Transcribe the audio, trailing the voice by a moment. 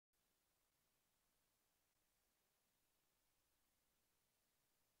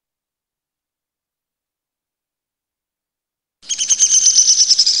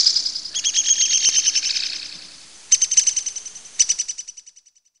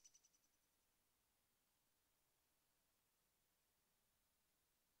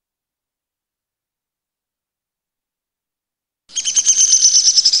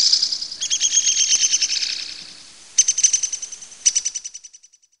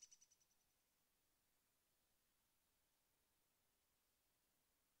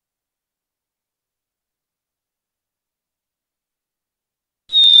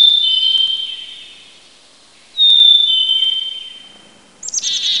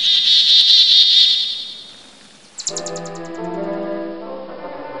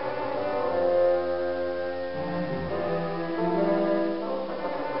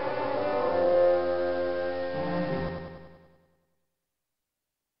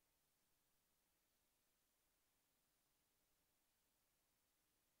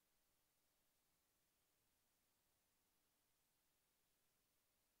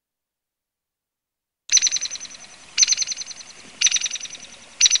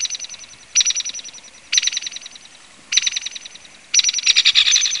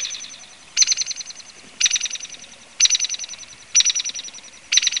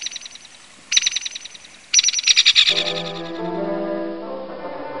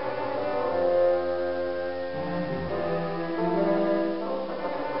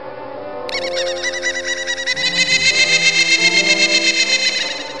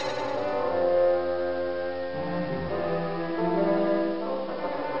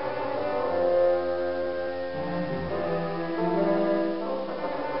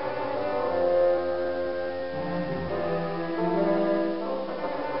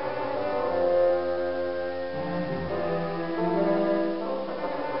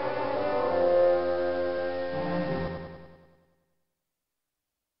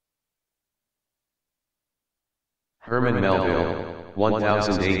Herman Melville,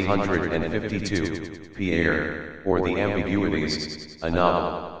 1852, Pierre, or the Ambiguities, a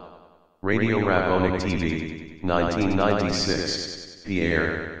novel. Radio Rabotnik TV, 1996,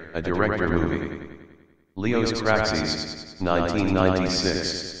 Pierre, a director movie. Leo's Craxis,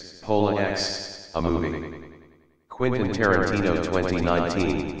 1996, Pola X, a movie. Quentin Tarantino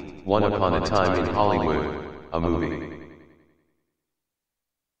 2019, Once Upon a Time in Hollywood, a movie.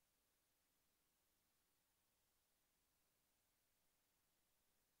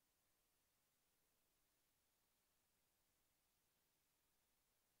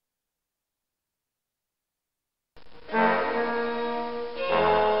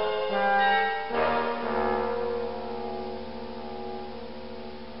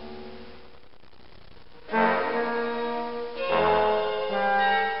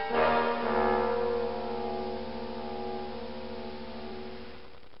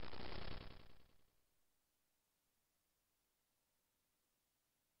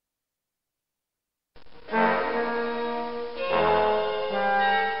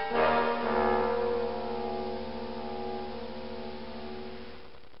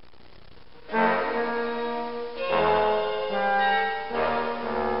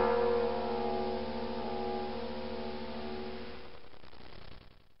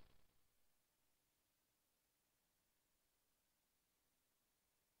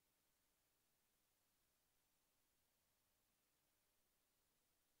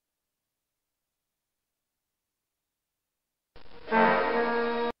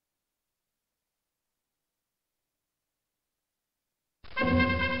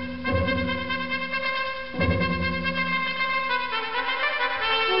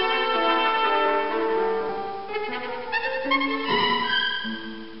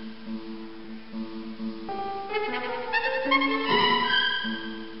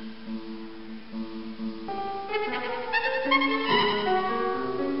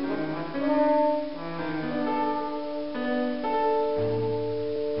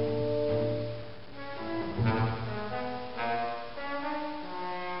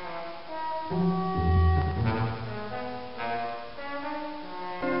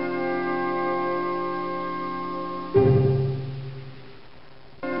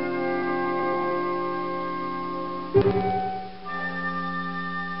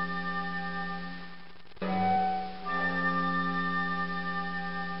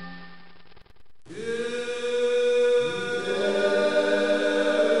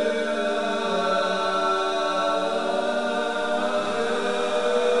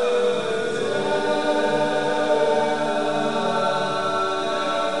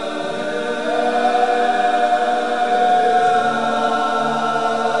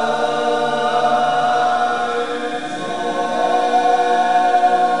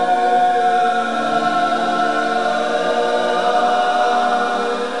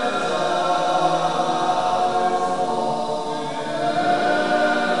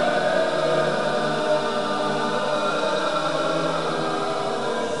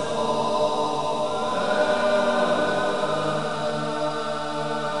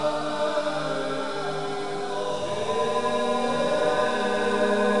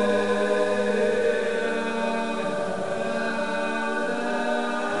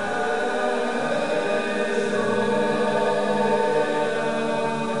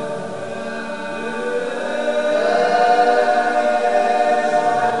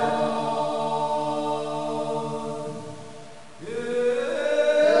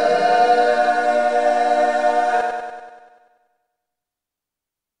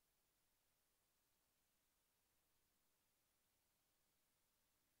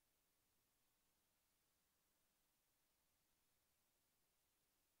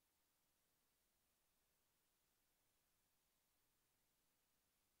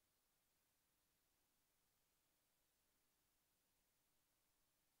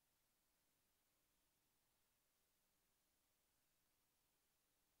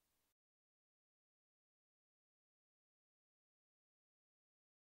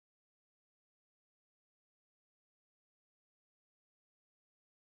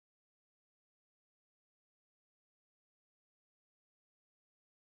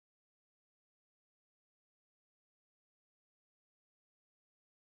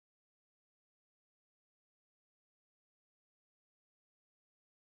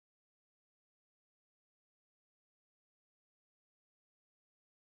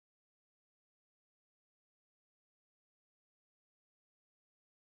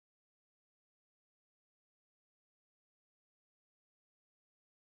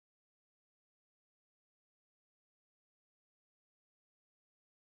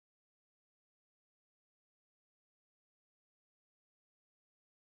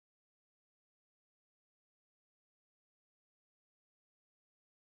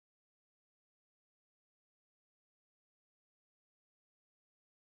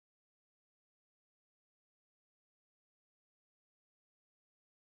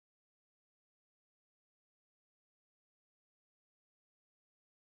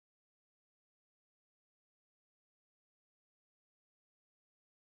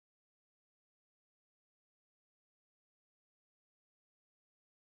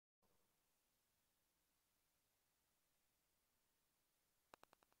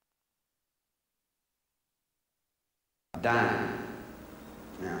 dying.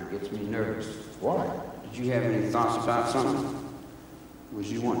 Now, it gets me nervous. Why? Did you have any thoughts about something?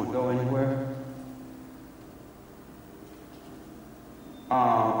 Was you wanting to go anywhere?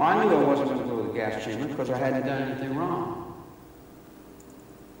 I knew I wasn't going to go to the gas chamber because I hadn't done anything wrong.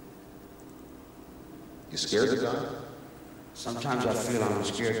 You scared to die? Sometimes I feel I'm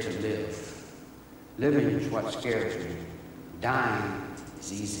scared to live. Living is what scares me. Dying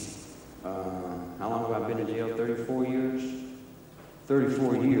is easy. How long have I been in jail? 34 years?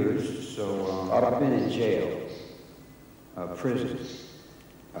 34 years, so I've been in jail, prison,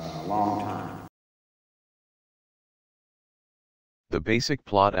 a long time. The basic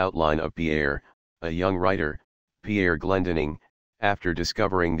plot outline of Pierre, a young writer, Pierre Glendinning, after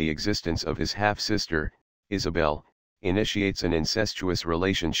discovering the existence of his half-sister, Isabelle, initiates an incestuous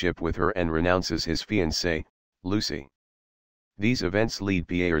relationship with her and renounces his fiancée, Lucy. These events lead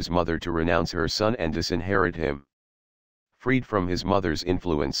Pierre's mother to renounce her son and disinherit him. Freed from his mother's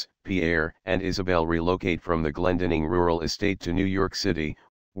influence, Pierre and Isabelle relocate from the Glendinning rural estate to New York City,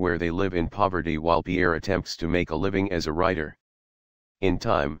 where they live in poverty while Pierre attempts to make a living as a writer. In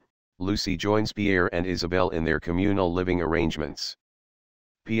time, Lucy joins Pierre and Isabelle in their communal living arrangements.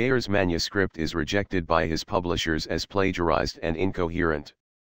 Pierre's manuscript is rejected by his publishers as plagiarized and incoherent.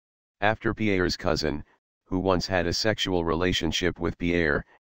 After Pierre's cousin, who once had a sexual relationship with Pierre,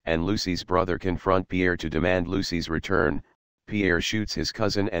 and Lucy's brother confront Pierre to demand Lucy's return, Pierre shoots his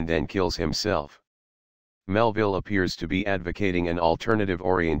cousin and then kills himself. Melville appears to be advocating an alternative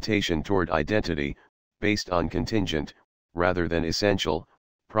orientation toward identity, based on contingent, rather than essential,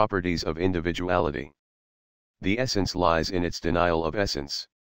 properties of individuality. The essence lies in its denial of essence.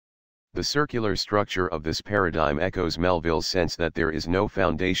 The circular structure of this paradigm echoes Melville's sense that there is no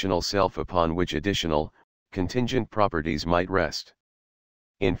foundational self upon which additional, contingent properties might rest.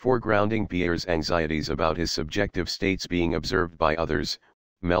 In foregrounding Pierre's anxieties about his subjective states being observed by others,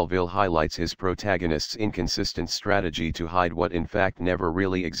 Melville highlights his protagonist's inconsistent strategy to hide what in fact never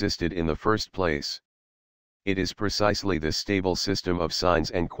really existed in the first place. It is precisely this stable system of signs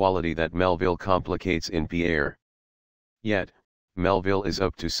and quality that Melville complicates in Pierre. Yet, Melville is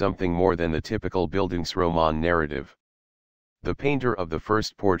up to something more than the typical Bildungsroman narrative. The painter of the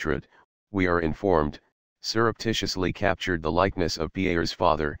first portrait, we are informed, surreptitiously captured the likeness of Pierre's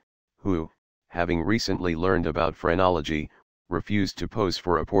father, who, having recently learned about phrenology, refused to pose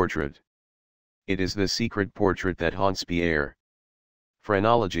for a portrait. It is the secret portrait that haunts Pierre.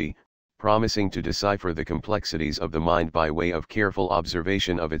 Phrenology, promising to decipher the complexities of the mind by way of careful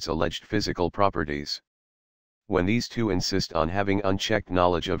observation of its alleged physical properties. When these two insist on having unchecked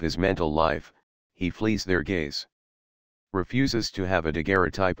knowledge of his mental life, he flees their gaze. Refuses to have a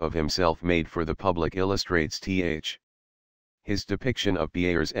daguerreotype of himself made for the public illustrates his depiction of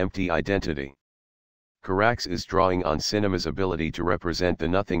Pierre's empty identity. Craxis is drawing on cinema's ability to represent the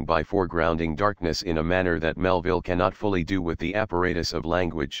nothing by foregrounding darkness in a manner that Melville cannot fully do with the apparatus of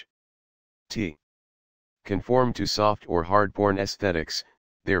language. Conform to soft or hard porn aesthetics,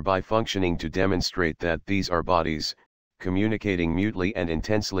 thereby functioning to demonstrate that these are bodies, communicating mutely and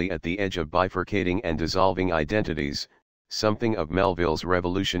intensely at the edge of bifurcating and dissolving identities. Something of Melville's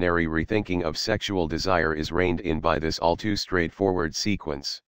revolutionary rethinking of sexual desire is reined in by this all too straightforward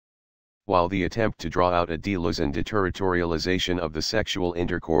sequence. While the attempt to draw out a delusion deterritorialization of the sexual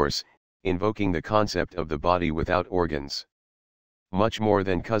intercourse, invoking the concept of the body without organs. Much more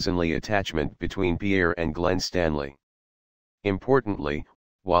than cousinly attachment between Pierre and Glenn Stanley. Importantly,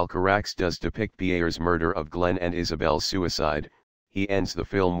 while Craxis does depict Pierre's murder of Glenn and Isabelle's suicide, he ends the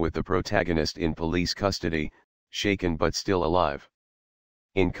film with the protagonist in police custody, shaken but still alive.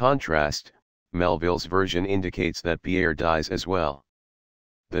 In contrast, Melville's version indicates that Pierre dies as well.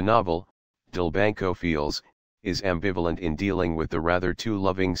 The novel, Delbanco feels, is ambivalent in dealing with the rather too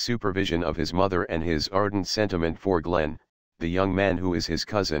loving supervision of his mother and his ardent sentiment for Glenn, the young man who is his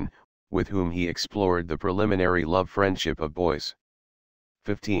cousin, with whom he explored the preliminary love friendship of boys.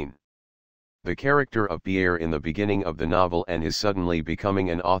 15. The character of Pierre in the beginning of the novel and his suddenly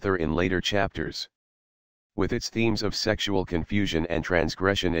becoming an author in later chapters. With its themes of sexual confusion and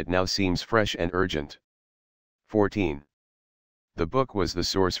transgression, it now seems fresh and urgent. 14. The book was the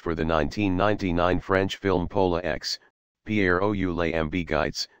source for the 1999 French film Pola X, Pierre ou les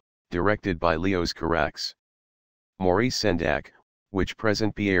Ambiguities, directed by Léos Carax. Maurice Sendak, which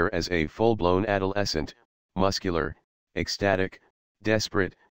present Pierre as a full-blown adolescent, muscular, ecstatic,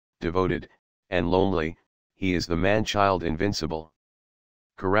 desperate, devoted, and lonely. He is the man-child invincible.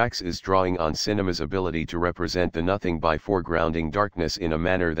 Carax is drawing on cinema's ability to represent the nothing by foregrounding darkness in a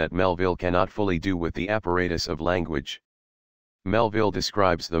manner that Melville cannot fully do with the apparatus of language. Melville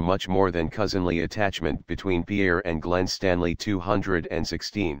describes the much more than cousinly attachment between Pierre and Glenn Stanley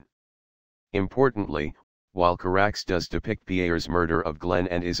 216. Importantly, while Craxis does depict Pierre's murder of Glenn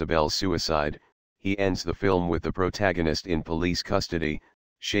and Isabel's suicide, he ends the film with the protagonist in police custody,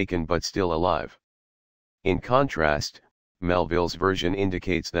 shaken but still alive. In contrast, Melville's version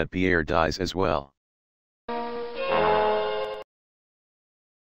indicates that Pierre dies as well.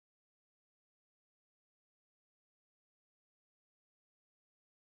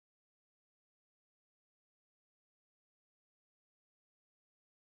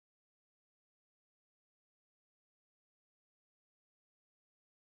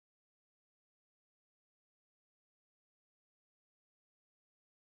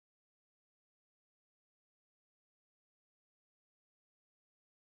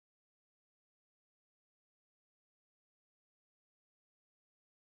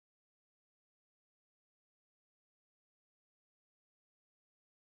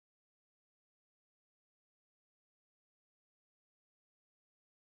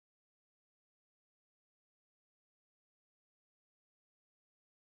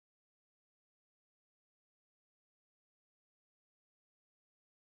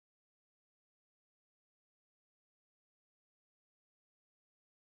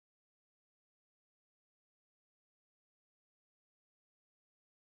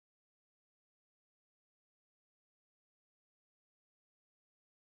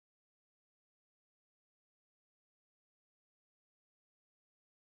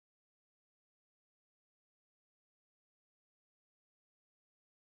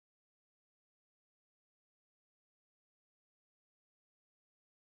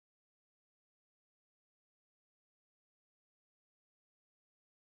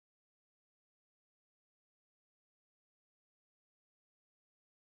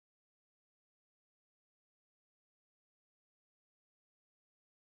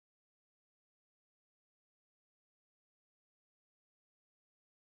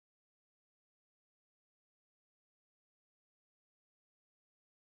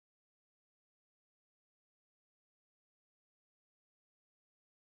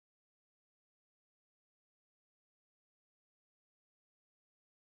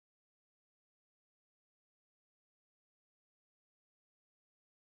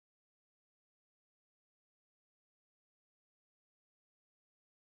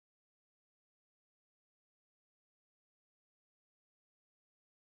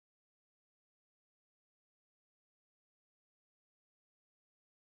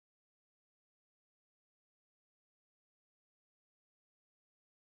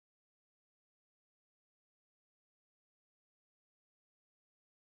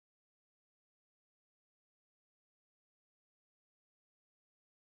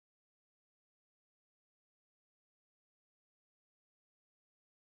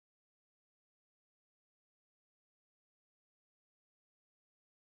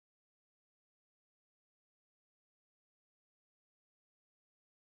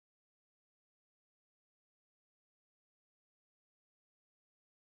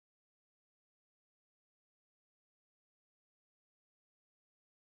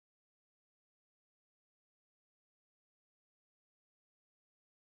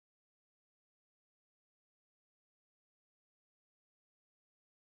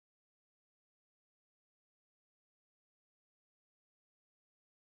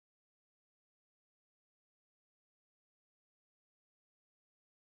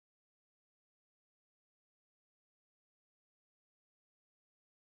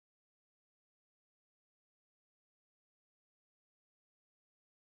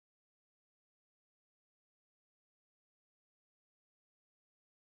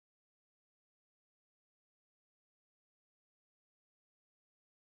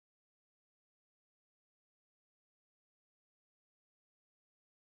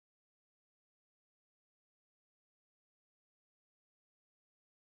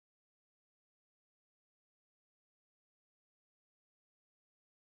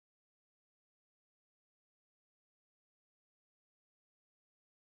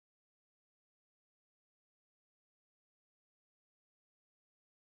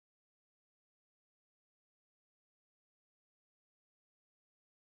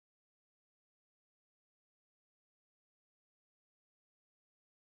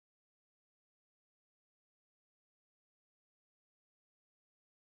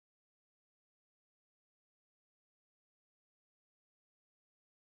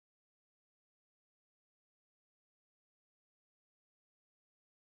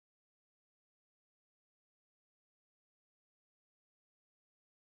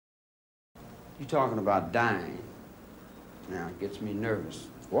 You're talking about dying. now. It gets me nervous.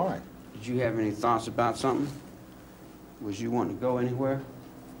 Why? Did you have any thoughts about something? Was you wanting to go anywhere?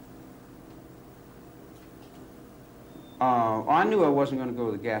 I knew I wasn't going to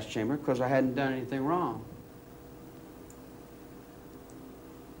go to the gas chamber because I hadn't done anything wrong.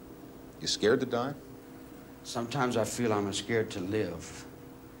 You scared to die? Sometimes I feel I'm scared to live.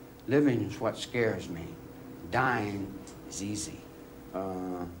 Living is what scares me. Dying is easy.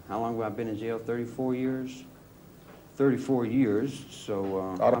 How long have I been in jail? 34 years? 34 years,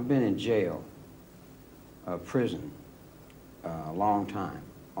 so I've been in jail, prison, a long time,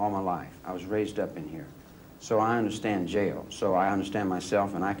 all my life. I was raised up in here. So I understand jail. So I understand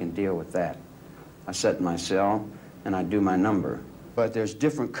myself and I can deal with that. I sit in my cell and I do my number. But there's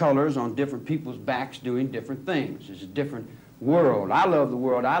different colors on different people's backs doing different things. It's a different world. I love the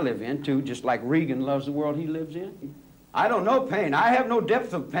world I live in too, just like Regan loves the world he lives in. I don't know pain. I have no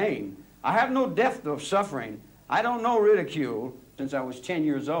depth of pain. I have no depth of suffering. I don't know ridicule since I was 10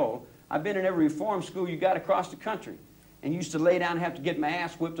 years old. I've been in every reform school you got across the country and used to lay down and have to get my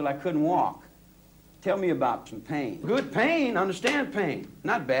ass whipped till I couldn't walk. Tell me about some pain. Good pain, understand pain.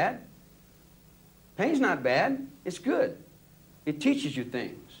 Not bad. Pain's not bad, it's good. It teaches you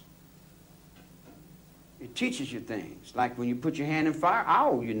things. It teaches you things. Like when you put your hand in fire,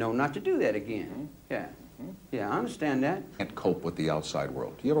 oh, you know not to do that again. Yeah. Yeah, I understand that. Can't cope with the outside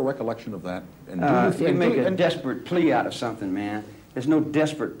world. Do you have a recollection of that? And you make a desperate plea out of something, man. There's no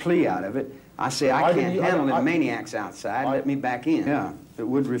desperate plea out of it. I say, I can't handle the maniacs outside. Let me back in. Yeah, it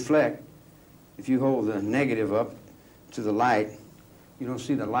would reflect. If you hold the negative up to the light, you don't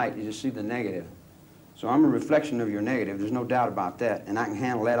see the light, you just see the negative. So I'm a reflection of your negative, there's no doubt about that, and I can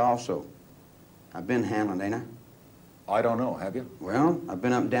handle that also. I've been handling, ain't I? I don't know, have you? Well, I've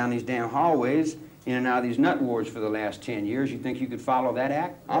been up and down these damn hallways, in and out of these nut wards for the last 10 years. You think you could follow that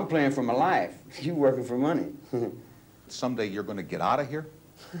act? I'm playing for my life. You working for money. Someday you're going to get out of here?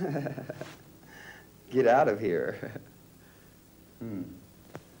 Get out of here.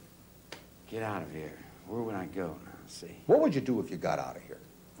 Get out of here. Where would I go now? Let's see. What would you do if you got out of here?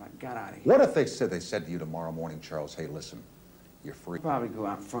 If I got out of here. What if they said to you tomorrow morning, Charles, hey, listen, you're free? I'd probably go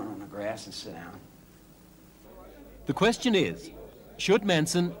out front on the grass and sit down. The question is, should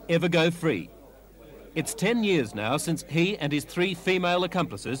Manson ever go free? It's 10 years now since he and his 3 female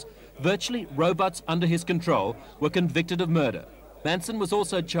accomplices, virtually robots under his control, were convicted of murder. Manson was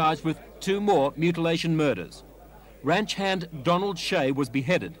also charged with 2 more mutilation murders. Ranch hand Donald Shea was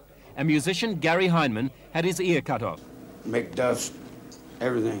beheaded, and musician Gary Heineman had his ear cut off. Make dust,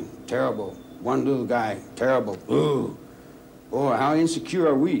 everything, terrible. One little guy, terrible. Ooh. Boy, how insecure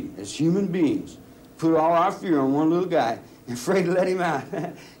are we as human beings? Put all our fear on one little guy and afraid to let him out.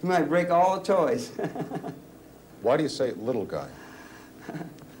 He might break all the toys. Why do you say little guy?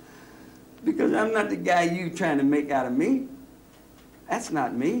 Because I'm not the guy you trying to make out of me. That's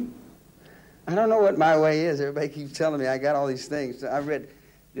not me. I don't know what my way is. Everybody keeps telling me I got all these things. I read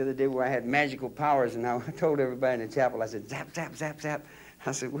the other day where I had magical powers, and I told everybody in the chapel, I said, zap, zap, zap, zap.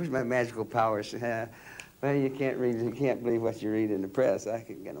 I said, where's my magical powers? Well, you can't read, you can't believe what you read in the press. I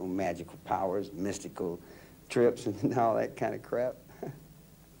can get no magical powers, mystical trips, and all that kind of crap.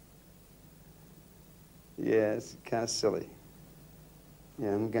 Yeah, it's kind of silly. Yeah,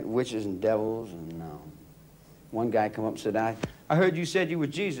 I'm getting witches and devils, and one guy come up and said, I heard you said you were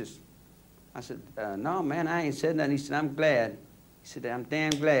Jesus. I said, no, man, I ain't said nothing. He said, I'm glad. He said, I'm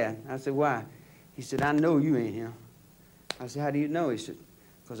damn glad. I said, why? He said, I know you ain't him. I said, how do you know? He said,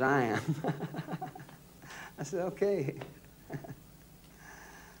 because I am. I said, okay.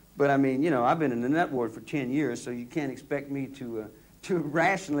 But I mean, you know, I've been in the nut ward for 10 years, so you can't expect me to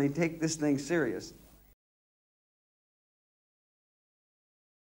rationally take this thing serious.